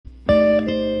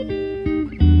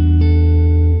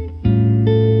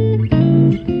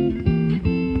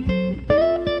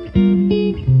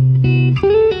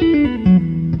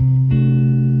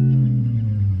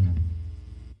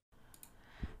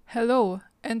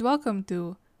and welcome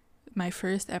to my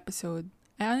first episode.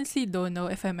 I honestly don't know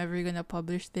if I'm ever gonna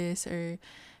publish this or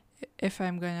if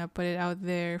I'm gonna put it out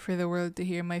there for the world to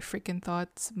hear my freaking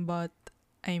thoughts, but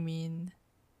I mean,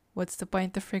 what's the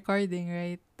point of recording,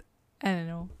 right? I don't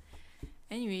know.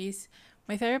 Anyways,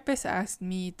 my therapist asked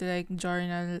me to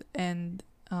journal and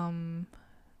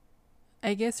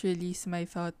I guess release my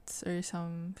thoughts or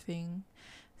something.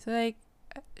 So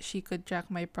she could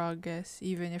track my progress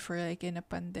even if we're in a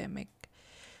pandemic.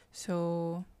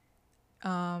 So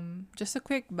just a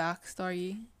quick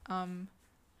backstory.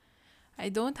 I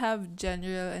don't have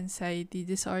general anxiety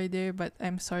disorder, but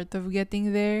I'm sort of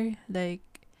getting there.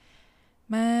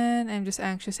 Man, I'm just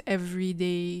anxious every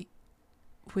day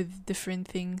with different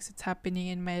things that's happening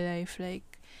in my life.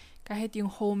 Kahit yung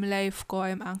home life ko,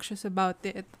 I'm anxious about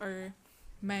it. Or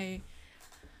my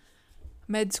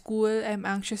med school, I'm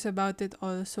anxious about it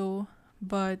also.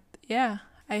 But yeah,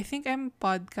 I think I'm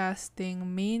podcasting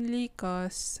mainly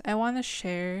because I want to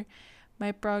share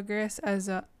my progress as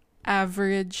a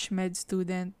average med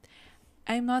student.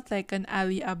 I'm not like an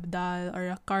Ali Abdal or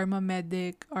a Karma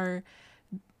Medic or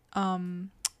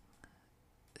um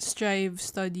Strive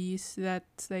Studies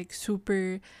that's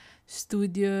super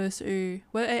studious, or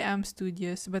well, I am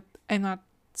studious but I'm not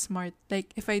smart.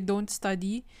 If I don't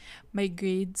study, my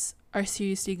grades are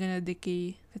seriously gonna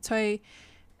decay. That's why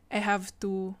I have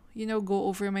to, go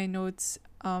over my notes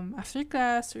after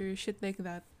class or shit like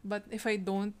that. But if I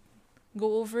don't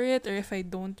go over it, or if I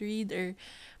don't read or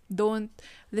don't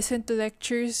listen to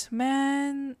lectures,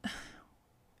 man,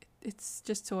 it's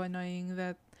just so annoying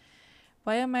that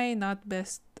why am I not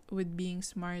best with being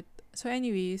smart? So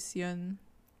anyways, yun.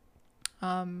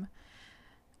 I'm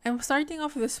starting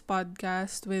off this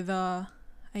podcast with I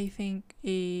think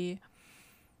a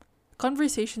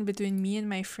conversation between me and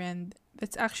my friend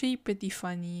that's actually pretty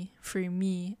funny for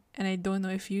me, and I don't know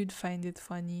if you'd find it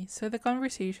funny. So the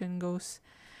conversation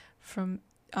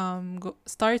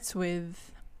starts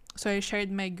with, so I shared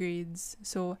my grades.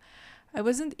 So I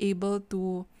wasn't able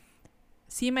to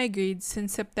see my grades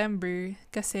since September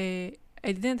kasi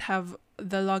I didn't have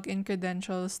the login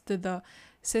credentials to the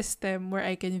system where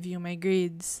I can view my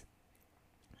grades.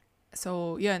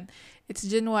 So, yun. It's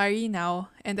January now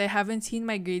and I haven't seen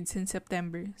my grades since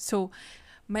September. So,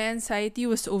 my anxiety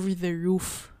was over the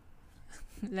roof.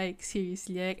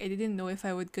 Seriously. I didn't know if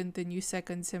I would continue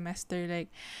second semester.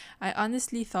 I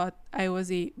honestly thought I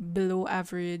was a below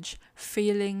average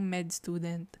failing med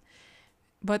student.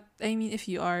 But, I mean, if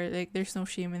you are, there's no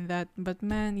shame in that. But,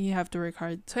 man, you have to work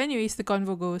hard. So, anyways, the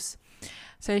convo goes.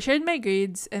 So, I shared my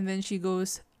grades, and then she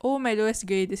goes, oh, my lowest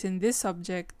grade is in this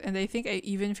subject, and I think I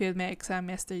even failed my exam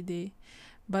yesterday.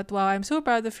 But wow, I'm so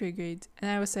proud of your grades. And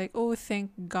I was like, oh,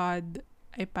 thank God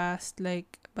I passed.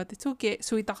 But it's okay.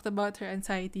 So, we talked about her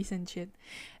anxieties and shit.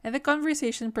 And the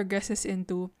conversation progresses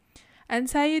into,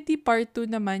 anxiety part 2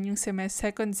 naman yung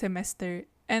second semester,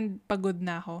 and pagod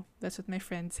na ako. That's what my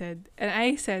friend said. And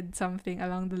I said something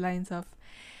along the lines of,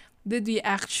 did we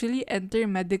actually enter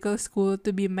medical school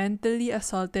to be mentally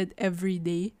assaulted every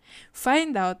day?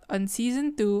 Find out on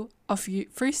season 2 of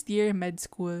first year med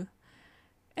school.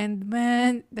 And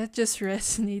man, that just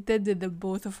resonated with the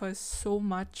both of us so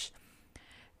much.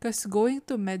 Because going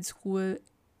to med school,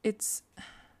 it's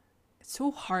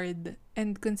so hard.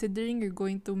 And considering you're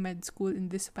going to med school in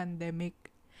this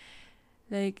pandemic,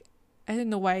 I don't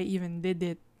know why I even did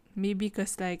it. Maybe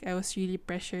because I was really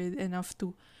pressured enough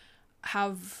to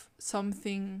have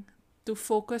something to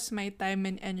focus my time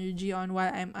and energy on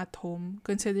while I'm at home,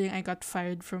 considering I got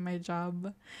fired from my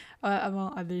job,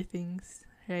 among other things,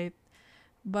 right?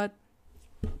 But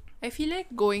I feel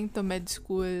like going to med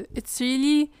school, it's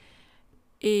really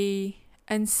a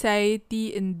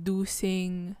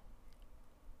anxiety-inducing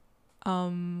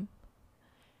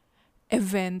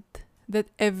event that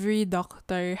every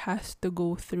doctor has to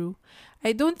go through.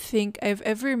 I don't think I've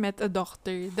ever met a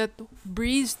doctor that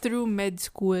breezed through med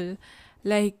school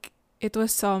like it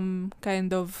was some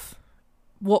kind of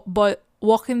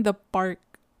walk in the park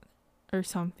or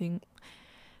something.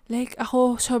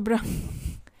 Ako, sobrang...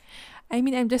 I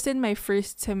mean, I'm just in my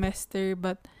first semester,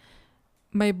 but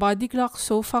my body clock's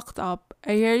so fucked up.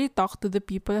 I rarely talk to the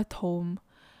people at home.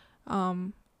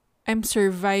 I'm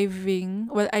surviving.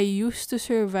 Well, I used to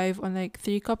survive on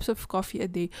 3 cups of coffee a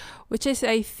day, which is,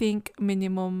 I think,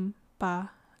 minimum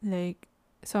pa.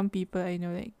 Some people I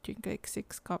know drink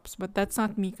 6 cups, but that's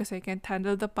not me because I can't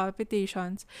handle the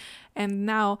palpitations. And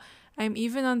now I'm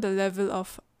even on the level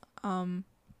of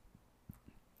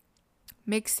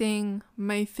mixing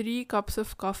my 3 cups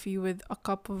of coffee with a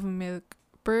cup of milk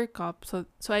per cup. So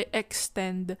I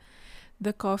extend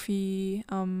the coffee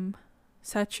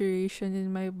saturation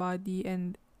in my body,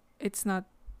 and it's not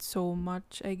so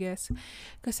much, I guess.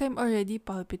 Because I'm already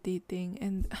palpitating,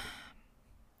 and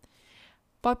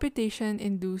palpitation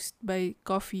induced by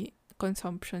coffee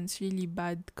consumption is really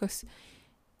bad. Because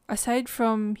aside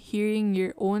from hearing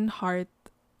your own heart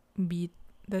beat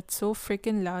that's so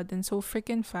freaking loud and so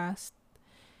freaking fast,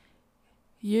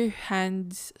 your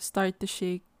hands start to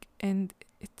shake, and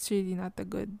it's really not a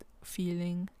good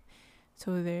feeling.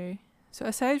 So there. So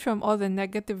aside from all the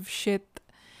negative shit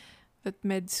that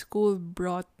med school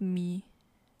brought me,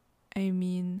 I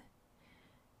mean,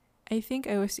 I think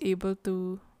I was able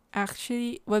to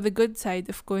actually, well, the good side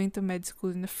of going to med school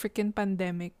in a freaking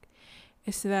pandemic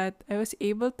is that I was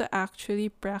able to actually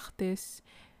practice,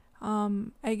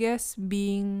 I guess,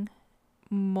 being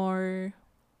more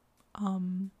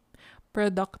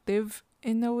productive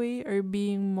in a way, or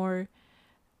being more,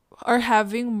 or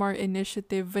having more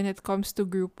initiative when it comes to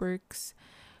group works.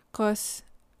 Because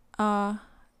sa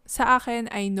akin,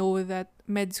 I know that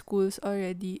med school's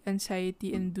already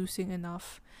anxiety-inducing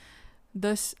enough.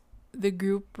 Does the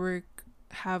group work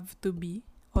have to be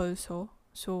also?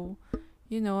 So,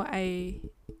 I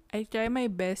try my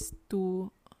best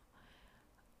to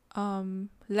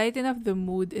lighten up the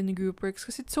mood in group works,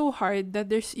 because it's so hard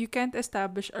that you can't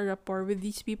establish a rapport with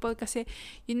these people kasi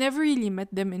you never really met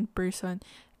them in person,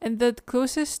 and the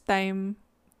closest time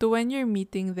to when you're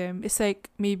meeting them is like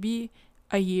maybe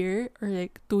a year or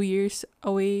like 2 years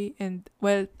away. And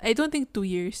well, I don't think 2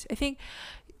 years, I think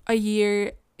a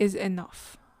year is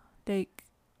enough, like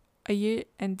a year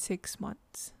and 6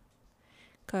 months,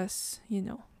 because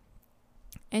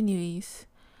anyways.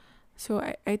 So,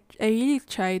 I really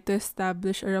try to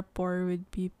establish a rapport with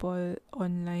people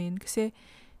online, kasi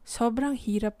sobrang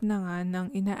hirap na nga ng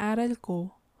inaaral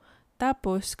ko.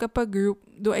 Tapos, kapag group,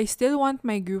 do I still want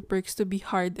my group works to be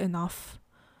hard enough?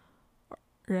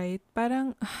 Right?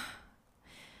 Parang,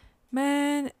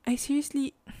 man, I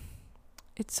seriously,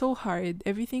 it's so hard.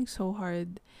 Everything's so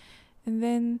hard. And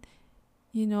then,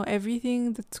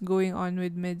 everything that's going on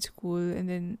with med school, and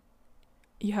then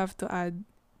you have to add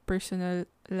personal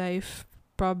life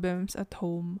problems at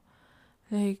home.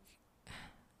 Like,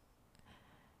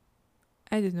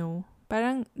 I don't know.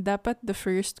 Parang dapat the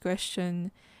first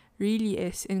question really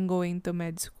is in going to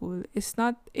med school is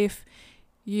not if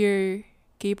you're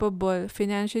capable,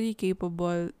 financially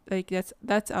capable, like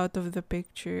that's out of the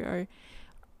picture, or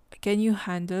can you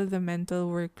handle the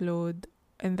mental workload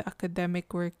and the academic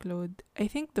workload. I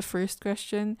think the first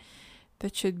question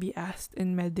that should be asked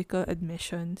in medical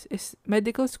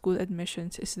school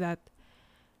admissions is that,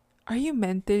 are you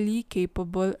mentally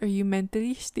capable? Are you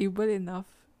mentally stable enough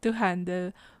to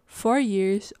handle 4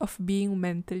 years of being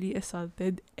mentally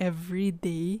assaulted every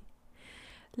day?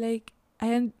 Like,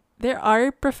 and there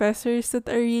are professors that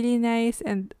are really nice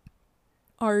and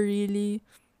are really,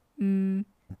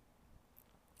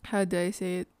 how do I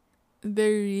say it?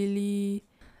 They're really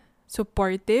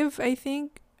supportive, I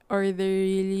think, or they're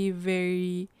really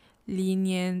very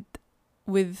lenient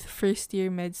with first year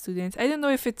med students. I don't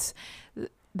know if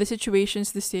the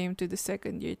situation's the same to the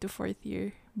second year to fourth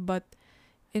year, but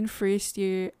in first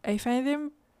year, I find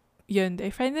them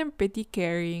pretty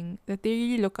caring, that they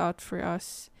really look out for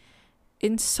us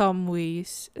in some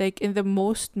ways, like in the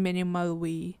most minimal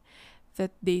way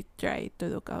that they try to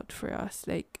look out for us.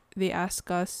 Like, they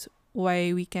ask us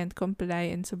why we can't comply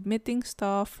in submitting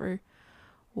stuff, or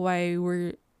why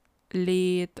we're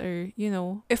late, or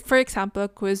if, for example, a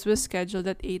quiz was scheduled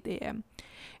at 8 a.m.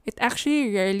 it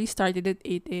actually rarely started at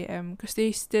 8 a.m. because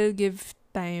they still give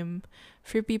time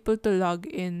for people to log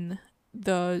in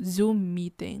the Zoom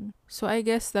meeting. So I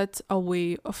guess that's a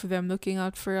way of them looking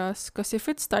out for us, because if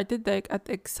it started like at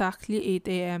exactly 8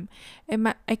 a.m.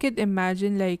 I could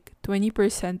imagine like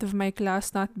 20% of my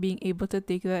class not being able to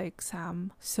take the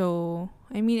exam. So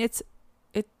I mean, it's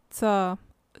a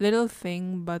little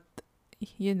thing, but I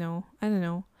don't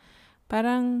know.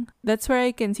 Parang that's where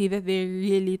I can see that they're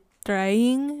really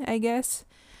trying, I guess,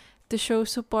 to show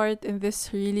support in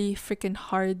this really freaking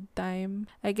hard time.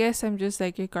 I guess I'm just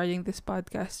like recording this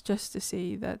podcast just to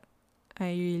say that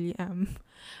I really am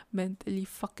mentally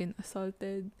fucking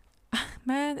assaulted.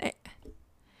 Man,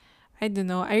 I don't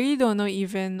know. I really don't know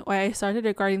even why I started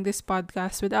recording this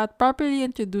podcast without properly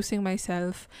introducing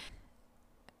myself.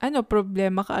 Ano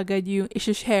problema kaagad yung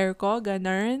i-share ko,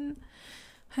 ganun?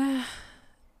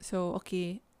 So,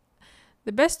 okay.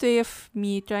 The best way of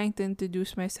me trying to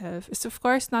introduce myself is, of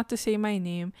course, not to say my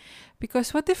name,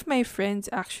 because what if my friends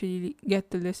actually get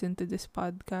to listen to this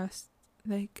podcast?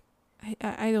 Like,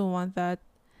 I don't want that.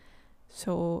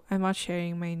 So, I'm not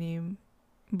sharing my name.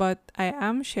 But I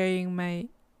am sharing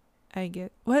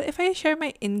well, if I share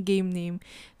my in-game name,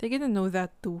 they're gonna know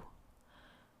that too.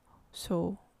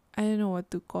 So I don't know what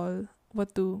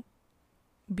to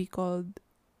be called.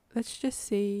 Let's just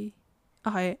say,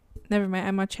 okay, never mind.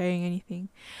 I'm not sharing anything.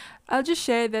 I'll just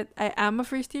share that I am a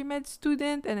first year med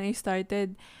student and I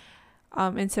started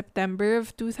in September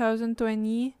of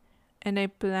 2020, and I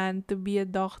plan to be a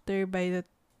doctor by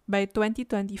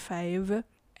 2025.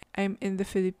 I'm in the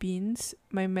Philippines.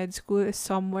 My med school is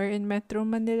somewhere in Metro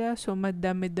Manila, so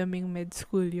madami-daming med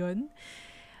school yon.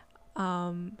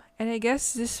 And I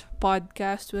guess this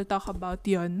podcast will talk about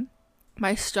yon,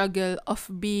 my struggle of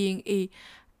being a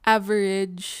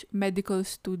average medical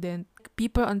student.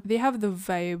 People they have the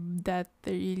vibe that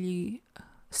they're really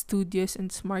studious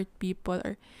and smart people,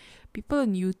 or people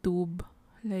on YouTube.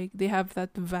 Like they have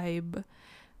that vibe.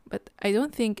 But I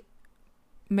don't think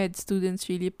med students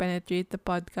really penetrate the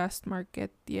podcast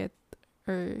market yet.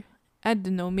 Or I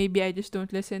don't know, maybe I just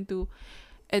don't listen to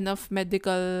enough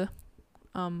medical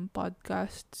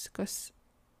podcasts, because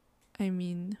I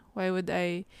mean, why would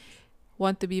I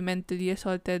want to be mentally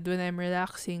assaulted when I'm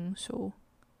relaxing? So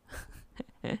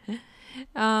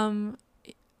um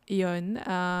yun,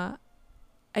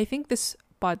 I think this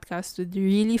podcast would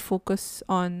really focus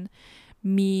on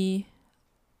me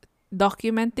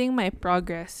documenting my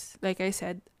progress. Like I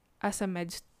said, as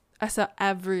a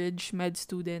average med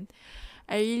student,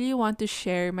 I really want to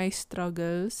share my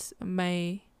struggles,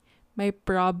 my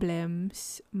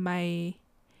problems, my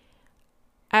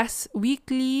as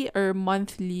weekly or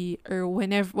monthly or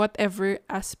whenever whatever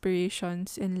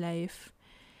aspirations in life.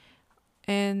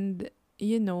 And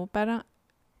parang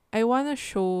I want to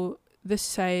show the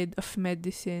side of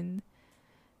medicine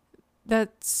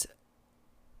that's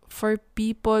for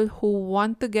people who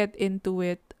want to get into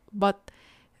it, but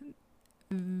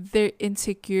they're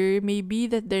insecure, maybe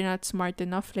that they're not smart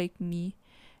enough like me,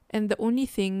 and the only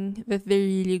thing that they're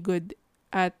really good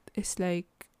at is like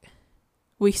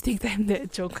wasting time. The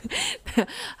joke.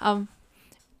 um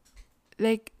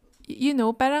like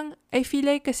parang I feel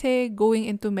like kasi going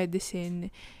into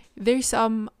medicine, there's I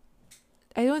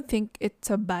don't think it's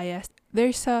a bias.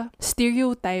 There's a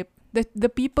stereotype that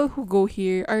the people who go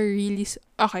here are really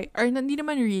okay, or hindi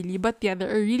naman really, but yeah,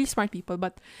 there are really smart people,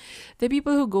 but the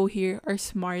people who go here are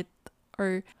smart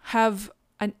or have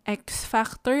an X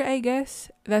factor, I guess.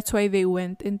 That's why they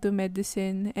went into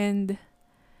medicine. And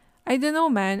I don't know,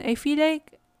 man. I feel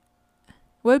like,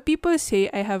 well, people say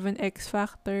I have an X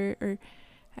factor, or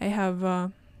I have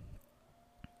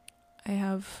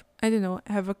I don't know,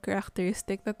 I have a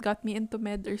characteristic that got me into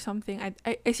med or something.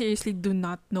 I seriously do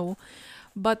not know.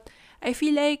 But I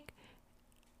feel like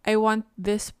I want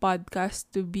this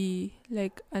podcast to be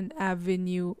like an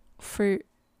avenue for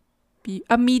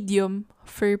a medium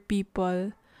for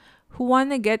people who want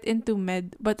to get into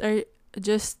med but are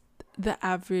just the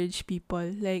average people.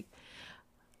 Like,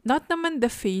 not naman the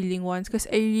failing ones, because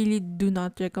I really do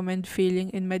not recommend failing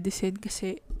in medicine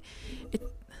kasi it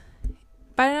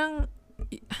parang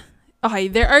okay,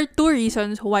 there are two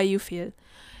reasons why you fail.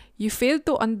 You fail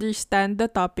to understand the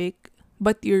topic,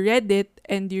 but you read it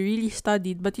and you really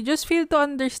studied, but you just failed to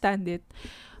understand it.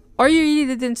 Or you really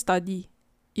didn't study.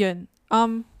 Yun.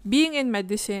 Being in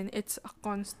medicine, it's a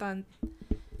constant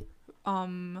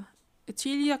it's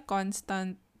really a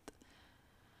constant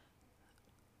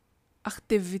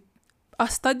activity.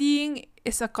 Studying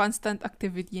is a constant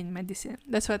activity in medicine.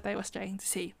 That's what I was trying to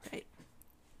say, right?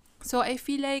 So I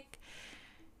feel like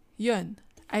yun,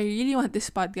 I really want this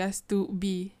podcast to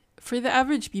be for the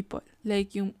average people.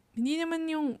 Like yung hindi naman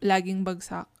yung laging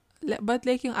bagsak, but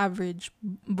like yung average,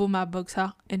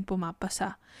 bumabagsak and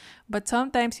pumapasa. But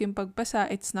sometimes yung pagpasa,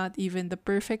 it's not even the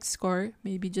perfect score,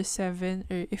 maybe just 7,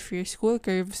 or if your school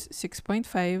curves 6.5.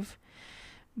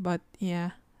 But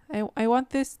yeah, I want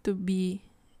this to be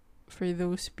for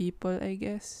those people, I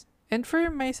guess. And for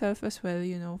myself as well,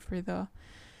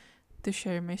 to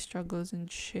share my struggles and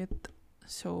shit.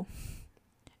 So,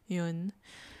 yun.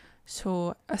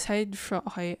 So, aside from,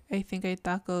 okay, I think I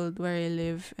tackled where I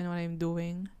live and what I'm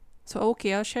doing. So,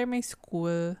 okay, I'll share my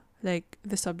school, like,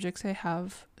 the subjects I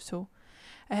have. So,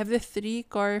 I have the 3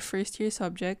 core first-year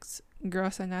subjects: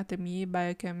 gross anatomy,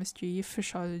 biochemistry,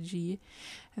 physiology.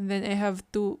 And then I have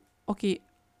 2, okay,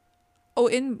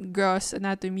 in gross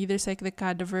anatomy, there's like the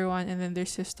cadaver one, and then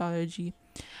there's histology.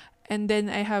 And then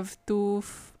I have 2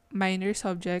 minor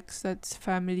subjects, that's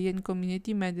family and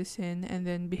community medicine, and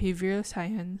then behavioral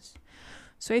science.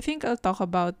 So I think I'll talk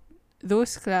about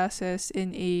those classes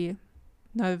in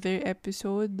another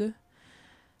episode.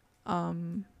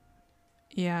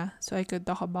 Yeah, so I could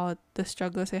talk about the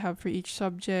struggles I have for each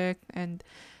subject and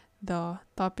the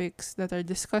topics that are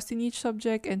discussed in each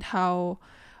subject, and how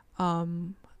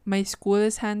my school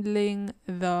is handling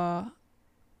the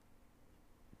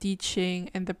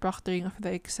teaching and the proctoring of the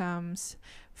exams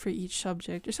for each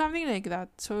subject or something like that,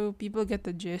 so people get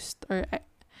the gist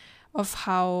of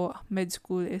how med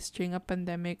school is during a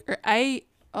pandemic. Or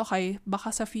okay,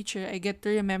 baka sa future I get to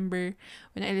remember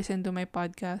when I listen to my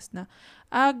podcast na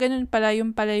ganun pala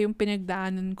yung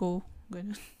pinagdaanan ko,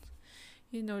 ganun.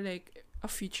 Like a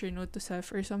future note to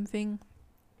self or something.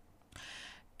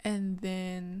 And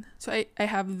then so I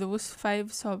have those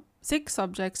six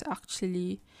subjects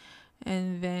actually.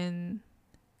 And then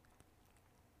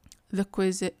the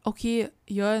quiz, okay,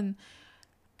 yun.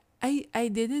 I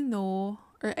didn't know,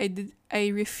 or I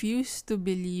refuse to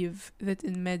believe that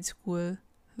in med school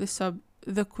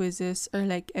the quizzes are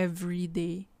like every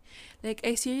day. Like,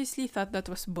 I seriously thought that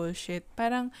was bullshit.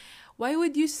 Parang why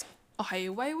would you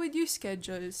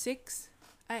schedule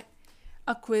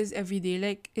a quiz every day?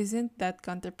 Like, isn't that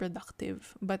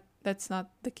counterproductive? But that's not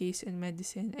the case in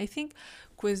medicine. I think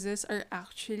quizzes are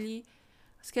actually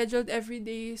scheduled every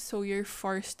day, so you're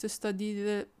forced to study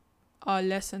the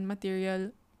lesson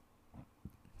material.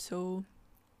 So,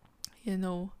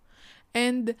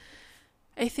 and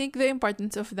I think the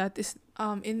importance of that is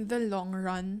in the long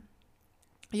run,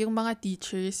 yung mga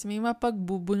teachers, may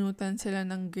mapagbubunutan sila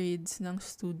ng grades ng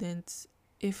students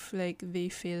if like they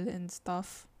fail and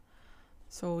stuff.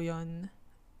 So, yun.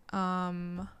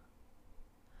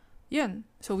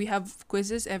 So we have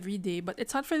quizzes every day, but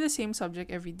it's not for the same subject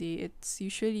every day. It's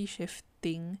usually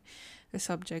shifting the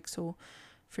subject. So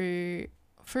for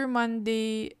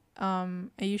Monday, I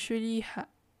usually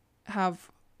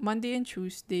have Monday and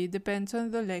Tuesday, depends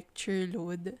on the lecture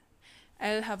load.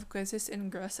 I'll have quizzes in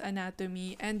gross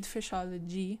anatomy and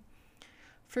physiology.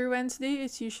 For Wednesday,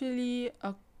 it's usually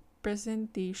a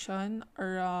presentation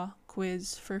or a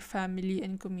quiz for family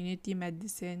and community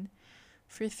medicine.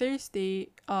 For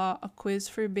Thursday, a quiz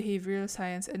for behavioral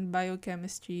science and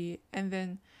biochemistry. And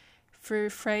then for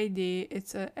Friday,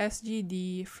 it's a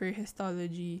SGD for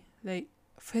histology. Like,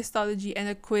 histology and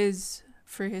a quiz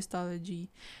for histology.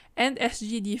 And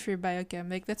SGD for biochem.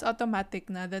 Like, that's automatic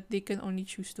na that they can only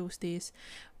choose those days.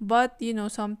 But,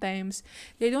 sometimes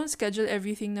they don't schedule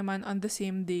everything naman on the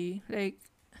same day. Like,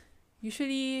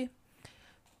 usually,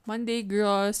 Monday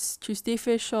gross, Tuesday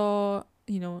physio,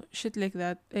 shit like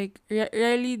that. Like,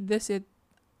 rarely does it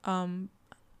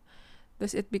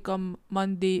become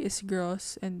Monday is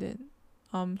gross and then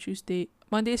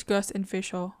Monday is gross and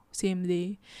physio same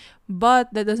day.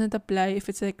 But that doesn't apply if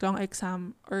it's like long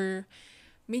exam or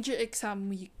major exam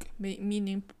week,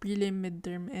 meaning prelim,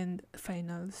 midterm, and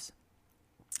finals.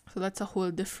 So that's a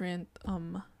whole different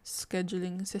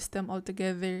scheduling system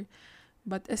altogether.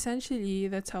 But essentially,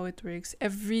 that's how it works.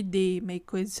 Every day may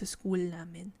quiz sa school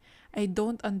namin. I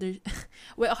don't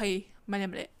well, okay,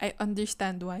 mali. I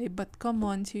understand why, but come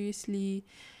on, seriously.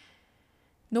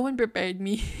 No one prepared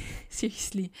me.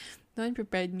 Seriously. No one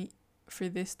prepared me for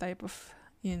this type of,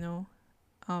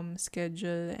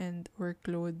 schedule and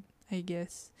workload, I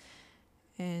guess.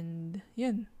 And,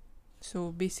 yun.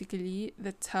 So, basically,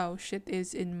 that's how shit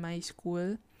is in my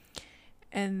school.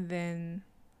 And then,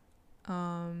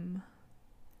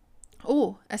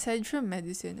 aside from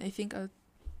medicine, I think I'll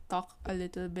talk a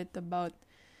little bit about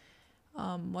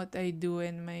what I do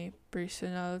in my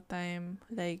personal time,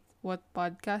 like what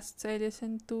podcasts I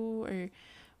listen to, or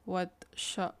what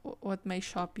my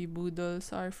Shopee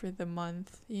boodles are for the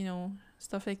month,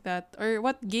 stuff like that, or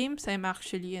what games I'm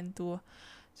actually into.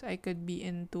 So I could be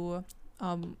into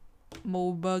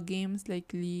MOBA games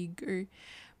like League, or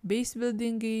base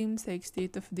building games like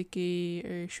State of Decay,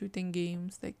 or shooting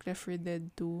games like Left 4 Dead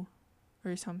 2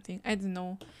 or something. I don't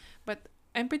know, but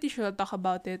I'm pretty sure I'll talk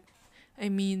about it. I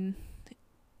mean,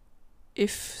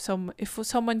 if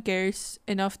someone cares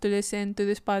enough to listen to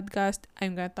this podcast,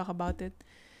 I'm gonna talk about it.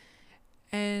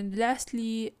 And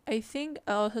lastly, I think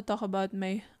I'll also talk about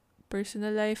my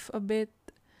personal life a bit,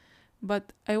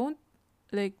 but I won't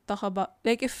like talk about,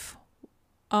 like, if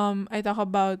I talk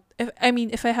about,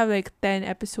 if I have like 10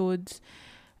 episodes,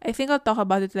 I think I'll talk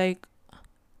about it like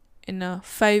in a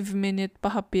 5-minute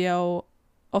pahapiao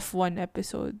of one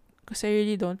episode, because I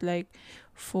really don't like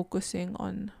focusing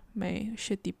on my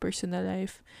shitty personal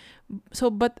life. So,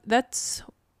 but that's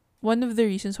one of the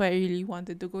reasons why I really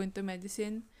wanted to go into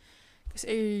medicine, because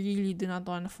I really do not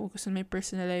want to focus on my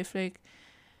personal life. Like,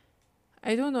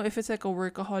 I don't know if it's like a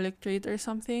workaholic trait or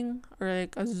something, or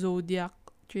like a zodiac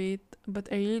trait,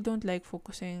 but I really don't like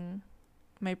focusing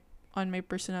on my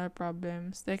personal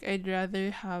problems. Like, I'd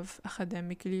rather have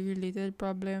academically related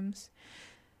problems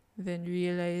than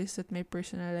realize that my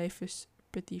personal life is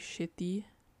pretty shitty.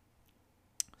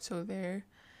 So there.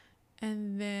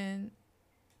 And then,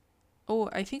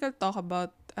 I think I'll talk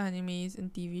about animes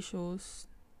and TV shows,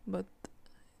 but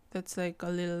that's like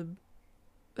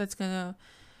that's gonna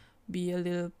be a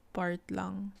little part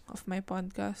lang of my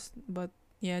podcast. But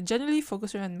yeah, generally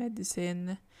focus around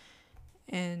medicine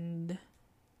and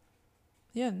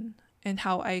yun. And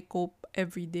how I cope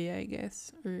every day, I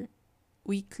guess. Or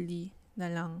weekly na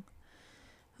lang.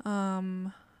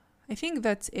 I think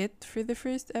that's it for the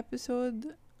first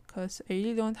episode. Because I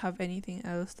really don't have anything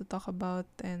else to talk about.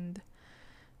 And,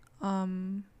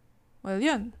 well,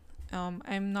 yun.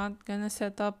 I'm not gonna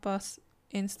set up a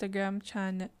Instagram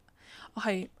channel.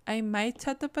 Okay, I might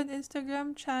set up an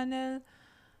Instagram channel,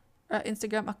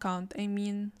 Instagram account. I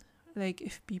mean, like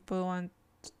if people want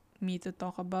me to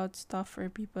talk about stuff or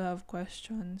people have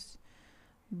questions,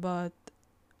 but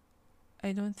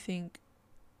I don't think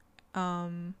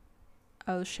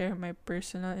I'll share my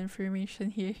personal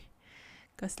information here,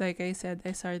 because like I said,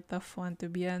 I sort of want to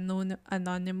be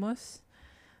anonymous.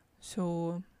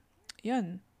 So,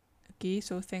 yun. Okay,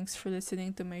 so thanks for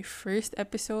listening to my first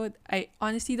episode. I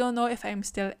honestly don't know if I'm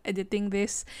still editing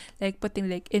this, like putting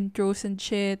like intros and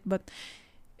shit, but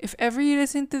if ever you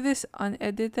listen to this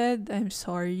unedited, I'm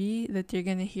sorry that you're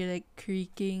gonna hear like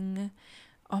creaking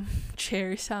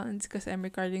chair sounds because I'm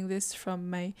recording this from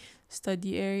my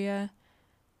study area.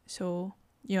 So,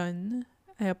 yun.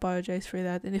 I apologize for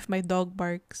that. And if my dog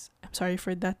barks, I'm sorry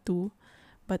for that too.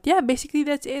 But yeah, basically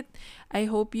that's it. I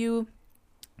hope you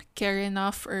care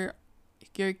enough or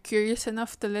you're curious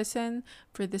enough to listen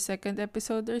for the second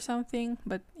episode or something.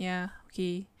 But yeah,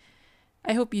 okay.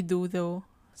 I hope you do though.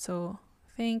 So,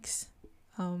 thanks.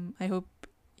 I hope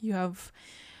you have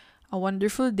a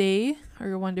wonderful day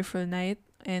or a wonderful night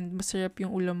and masarap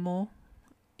yung ulam mo.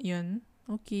 Yun.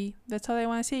 Okay. That's all I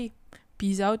want to say.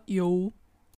 Peace out, yo.